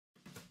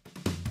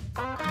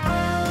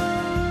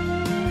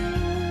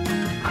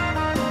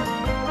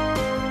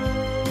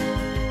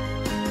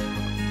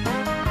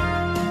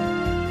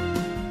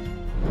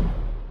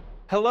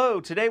Hello,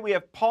 today we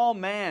have Paul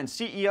Mann,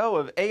 CEO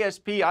of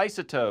ASP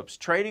Isotopes,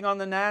 trading on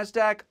the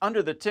NASDAQ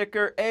under the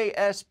ticker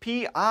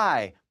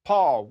ASPI.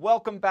 Paul,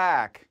 welcome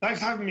back. Thanks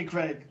for having me,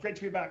 Craig. Great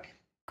to be back.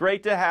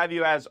 Great to have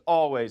you as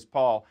always,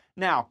 Paul.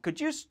 Now,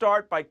 could you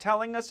start by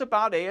telling us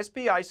about ASP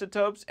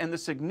Isotopes and the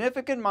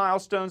significant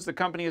milestones the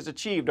company has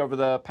achieved over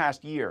the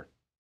past year?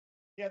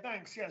 Yeah,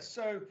 thanks. Yes,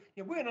 so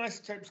we're an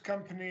isotopes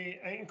company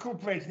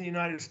incorporated in the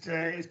United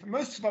States, but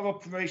most of our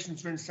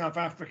operations are in South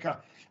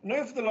Africa. And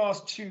over the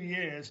last 2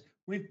 years,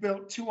 we've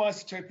built 2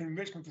 isotope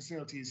enrichment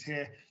facilities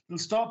here. They'll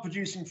start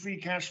producing free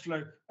cash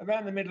flow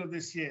around the middle of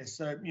this year,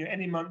 so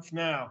any month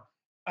now.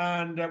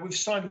 And we've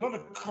signed a lot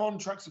of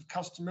contracts with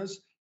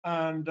customers,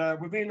 and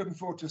we're really looking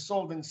forward to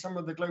solving some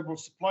of the global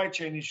supply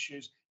chain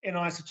issues in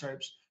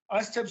isotopes.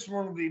 Isotopes are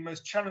one of the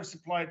most challenged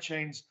supply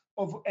chains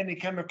of any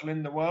chemical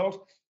in the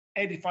world.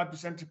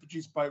 85% are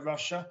produced by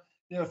Russia,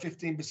 the other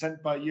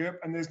 15% by Europe,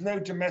 and there's no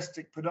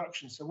domestic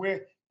production. So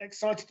we're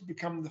excited to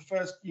become the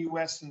first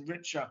US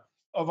enricher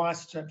of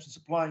isotopes and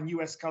supplying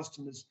US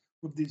customers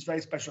with these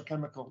very special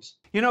chemicals.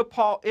 You know,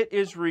 Paul, it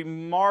is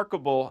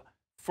remarkable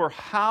for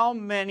how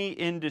many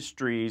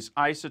industries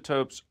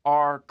isotopes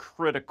are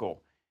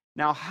critical.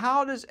 Now,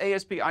 how does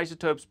ASP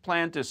Isotopes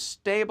plan to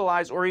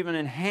stabilize or even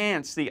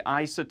enhance the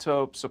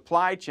isotope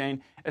supply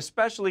chain,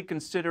 especially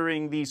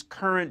considering these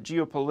current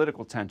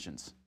geopolitical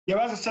tensions? Yeah,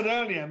 as I said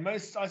earlier,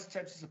 most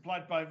isotopes are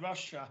supplied by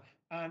Russia,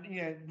 and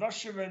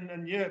Russia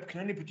and Europe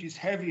can only produce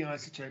heavy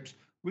isotopes.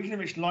 We can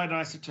enrich light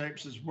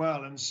isotopes as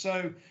well. And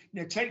so,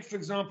 take, for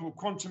example,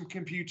 quantum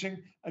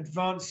computing,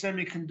 advanced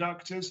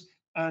semiconductors,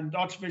 and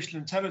artificial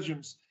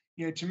intelligence.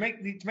 To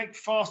make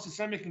faster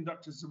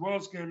semiconductors, the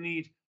world's going to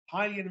need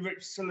highly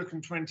enriched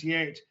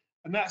silicon-28,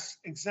 and that's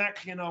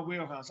exactly in our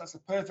wheelhouse. That's a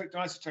perfect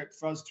isotope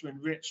for us to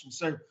enrich. And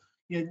so,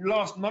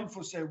 last month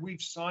or so,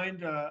 we've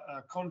signed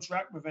a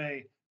contract with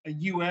a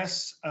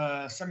US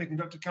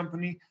semiconductor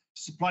company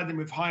to supply them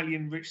with highly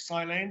enriched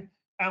silane,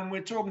 and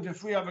we're talking to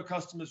 3 other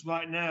customers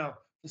right now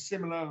for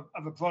similar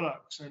other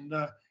products. And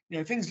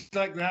things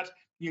like that.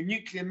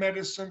 Nuclear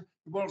medicine.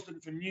 The world's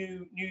looking for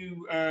new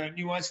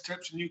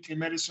isotopes for nuclear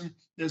medicine.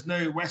 There's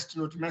no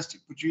Western or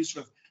domestic producer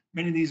of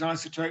many of these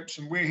isotopes,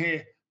 and we're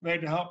here ready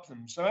to help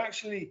them. So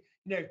actually,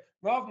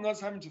 rather than us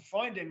having to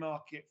find a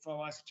market for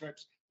our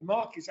isotopes, the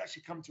market's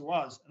actually come to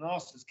us and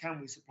asked us,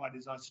 can we supply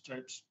these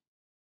isotopes?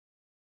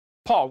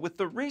 Paul, with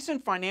the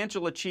recent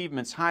financial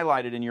achievements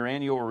highlighted in your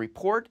annual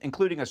report,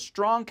 including a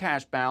strong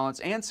cash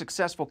balance and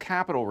successful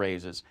capital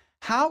raises,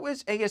 how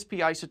is ASP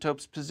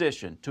Isotopes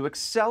positioned to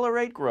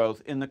accelerate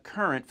growth in the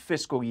current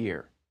fiscal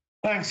year?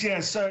 Thanks.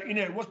 Yeah. So,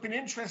 what's been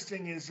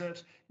interesting is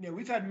that,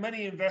 we've had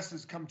many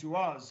investors come to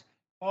us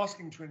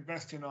asking to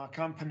invest in our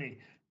company.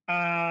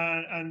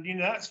 And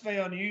that's very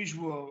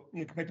unusual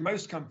compared to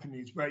most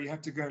companies where you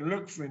have to go and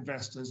look for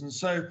investors. And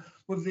so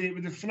with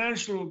the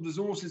financial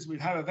resources we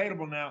have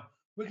available now,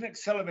 we can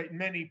accelerate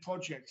many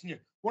projects.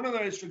 One of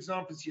those, for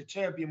example, is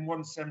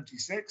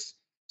ytterbium-176.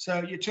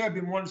 So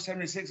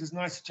ytterbium-176 is an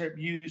isotope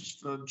used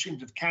for the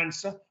treatment of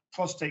cancer,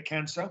 prostate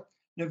cancer.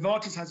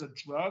 Novartis has a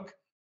drug,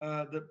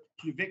 that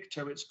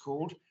Pluvicto it's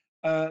called,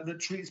 that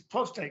treats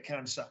prostate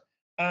cancer.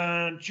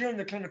 And during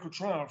the clinical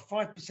trial,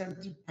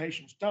 5% of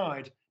patients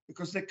died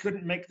because they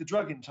couldn't make the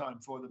drug in time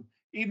for them.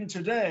 Even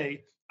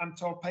today, I'm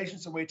told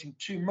patients are waiting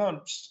 2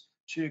 months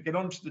to get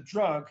onto the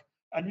drug.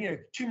 And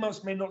 2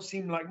 months may not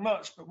seem like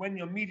much, but when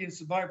your median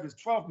survival is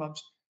 12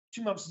 months,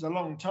 2 months is a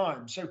long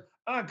time. So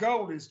our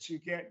goal is to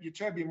get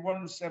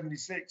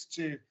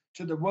ytterbium-176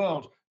 to the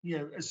world,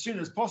 as soon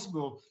as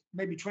possible,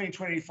 maybe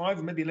 2025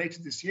 or maybe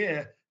later this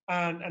year,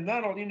 and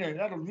that'll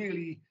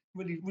really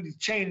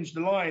change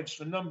the lives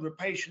for a number of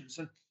patients.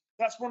 And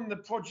that's one of the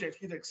projects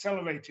we've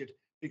accelerated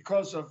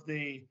because of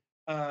the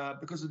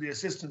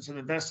assistance of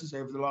investors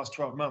over the last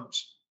 12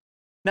 months.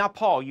 Now,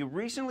 Paul, you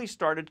recently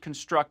started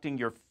constructing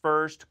your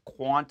first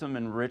quantum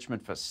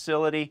enrichment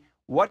facility.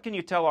 What can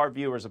you tell our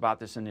viewers about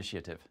this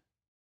initiative?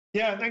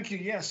 Yeah, thank you.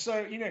 Yes,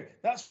 so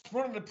that's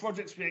one of the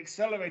projects we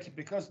accelerated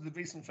because of the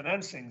recent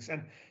financings.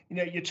 And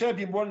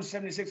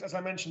ytterbium-176, as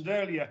I mentioned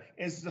earlier,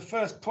 is the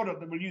first product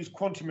that will use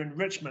quantum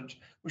enrichment,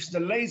 which is a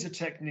laser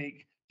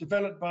technique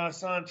developed by our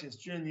scientists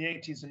during the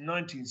 80s and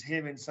 90s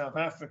here in South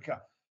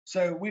Africa.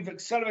 So we've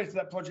accelerated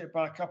that project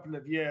by a couple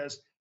of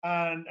years,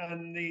 and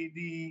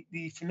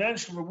the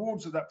financial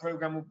rewards of that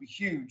program will be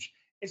huge.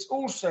 It's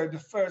also the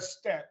first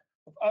step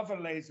of other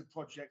laser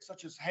projects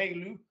such as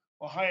HALEU,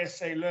 or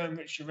high-assay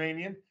low-enriched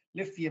uranium,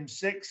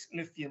 lithium-6,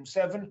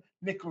 lithium-7,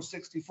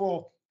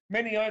 nickel-64,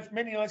 many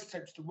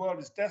isotopes the world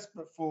is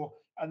desperate for,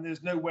 and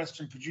there's no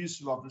Western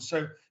producer of them.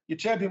 So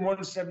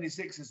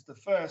ytterbium-176 is the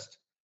first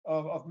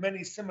of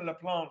many similar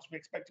plants we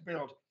expect to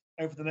build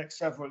over the next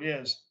several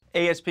years.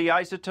 ASP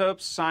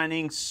Isotopes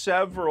signing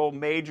several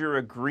major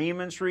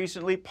agreements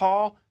recently.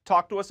 Paul,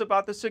 talk to us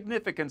about the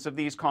significance of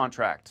these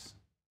contracts.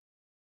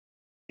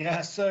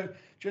 Yeah, so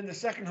during the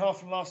second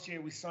half of last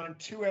year, we signed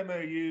 2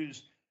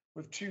 MOUs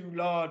with two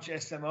large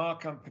SMR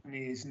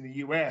companies in the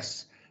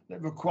US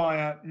that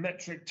require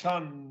metric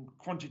ton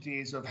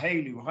quantities of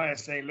HALEU,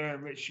 high-assay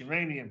low-enriched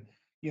uranium.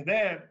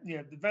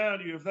 The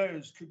value of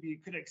those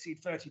could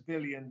exceed $30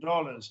 billion.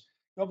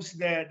 Obviously,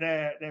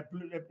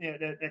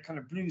 they're kind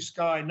of blue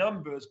sky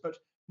numbers, but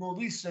more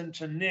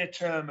recent and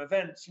near-term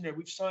events.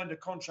 We've signed a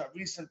contract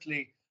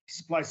recently to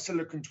supply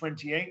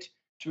silicon-28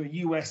 to a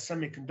US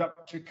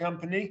semiconductor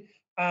company,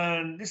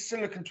 and this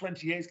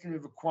silicon-28 is going to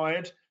be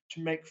required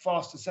to make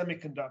faster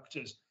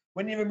semiconductors.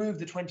 When you remove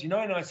the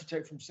 29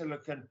 isotope from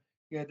silicon,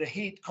 the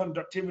heat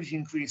conductivity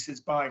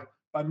increases by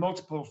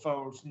multiple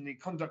folds, and the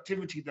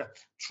conductivity, the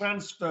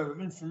transfer of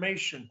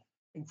information,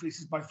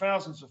 increases by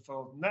thousands of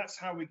fold. And that's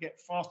how we get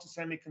faster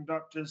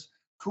semiconductors,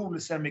 cooler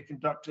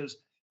semiconductors.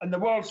 And the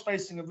world's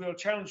facing a real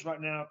challenge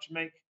right now to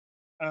make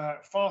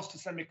faster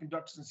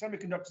semiconductors, and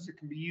semiconductors that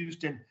can be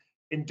used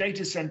in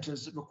data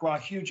centers that require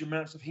huge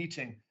amounts of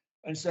heating.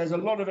 And so there's a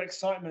lot of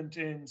excitement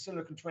in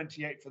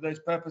silicon-28 for those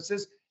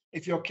purposes.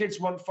 If your kids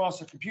want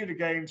faster computer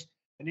games,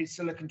 they need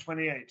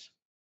silicon-28.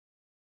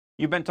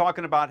 You've been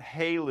talking about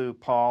HALEU,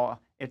 Paul.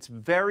 It's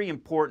very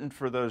important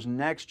for those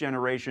next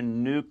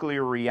generation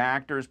nuclear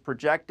reactors.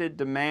 Projected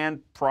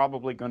demand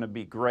probably going to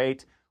be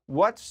great.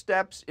 What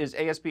steps is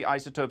ASP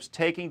Isotopes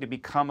taking to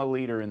become a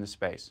leader in the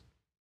space?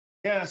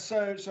 Yeah,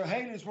 so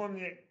HALEU is one of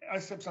the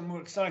isotopes I'm more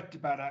excited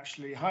about,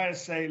 actually.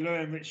 High-assay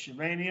low-enriched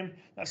uranium.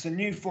 That's a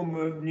new form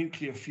of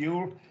nuclear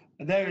fuel.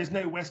 And there is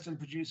no Western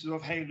producer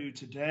of HALEU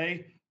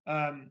today.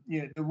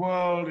 The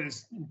world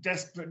is in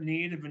desperate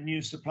need of a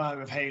new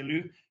supplier of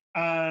HALEU.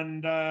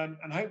 And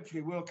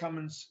hopefully we'll come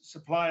and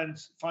supply and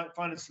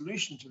find a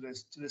solution to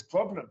this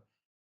problem.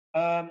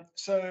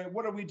 So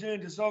what are we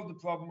doing to solve the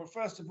problem? Well,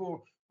 first of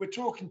all, we're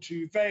talking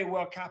to very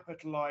well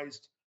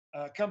capitalized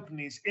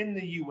companies in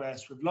the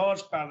US with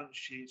large balance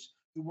sheets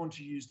who want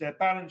to use their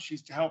balance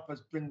sheets to help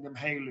us bring them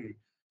HALEU.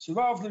 So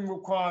rather than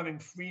requiring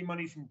free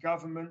money from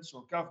governments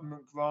or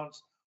government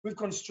grants, we've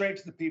gone straight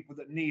to the people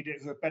that need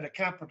it, who are better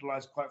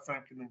capitalized, quite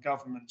frankly, than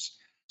governments.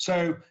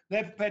 So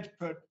they're prepared to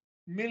put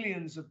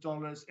millions of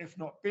dollars, if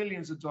not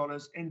billions of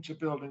dollars, into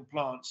building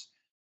plants.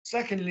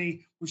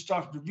 Secondly, we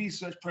started a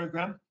research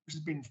program, which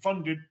has been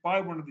funded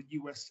by one of the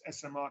US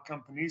SMR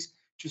companies,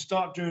 to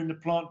start doing the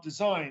plant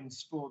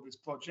designs for this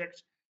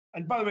project.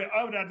 And by the way,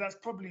 I would add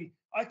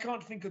I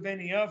can't think of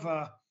any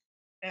other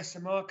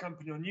SMR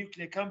company or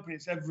nuclear company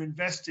that's ever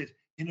invested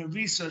in a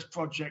research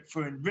project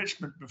for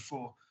enrichment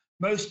before.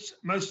 Most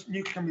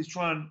nuclear companies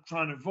try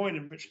and avoid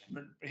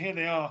enrichment, but here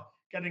they are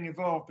getting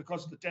involved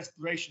because of the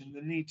desperation and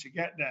the need to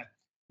get there.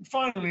 And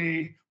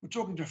finally, we're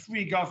talking to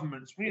 3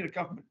 governments. We need a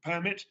government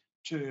permit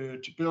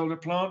to build a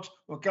plant,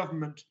 or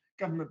government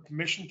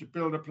permission to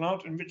build a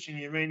plant, enriching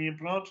a uranium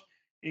plant.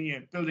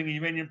 Building a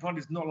uranium plant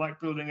is not like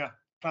building a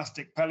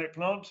plastic pellet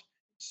plant.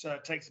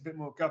 It takes a bit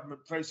more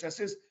government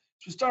processes.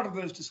 So we started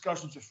those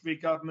discussions with 3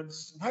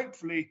 governments, and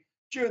hopefully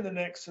during the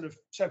next sort of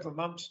several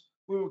months,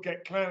 we will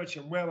get clarity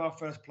on where our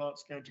first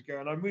plant's going to go.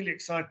 And I'm really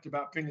excited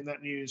about bringing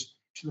that news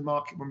to the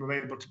market when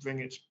we're able to bring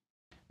it.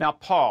 Now,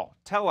 Paul,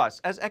 tell us,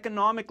 as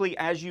economically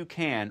as you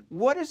can,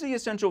 what is the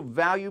essential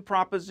value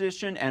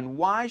proposition, and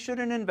why should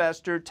an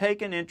investor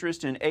take an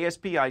interest in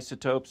ASP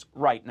Isotopes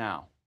right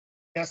now?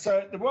 Yeah,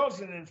 so the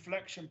world's at an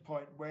inflection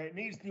point where it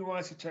needs new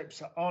isotopes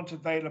that aren't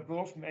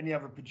available from any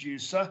other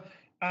producer.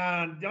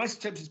 And the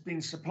isotopes that's being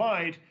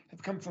supplied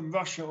have come from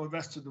Russia or the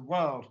rest of the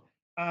world.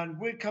 And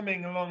we're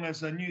coming along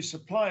as a new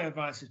supplier of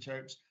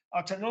isotopes.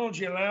 Our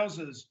technology allows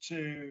us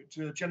to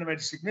generate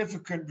a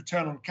significant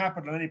return on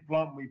capital on any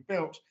plant we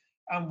built.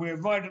 And we're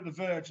right at the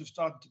verge of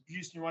starting to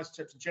produce new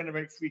isotopes and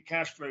generate free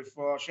cash flow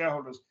for our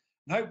shareholders.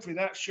 And hopefully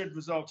that should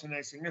result in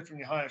a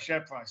significantly higher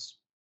share price.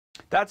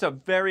 That's a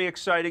very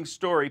exciting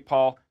story,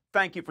 Paul.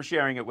 Thank you for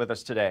sharing it with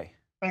us today.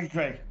 Thank you,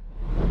 Craig.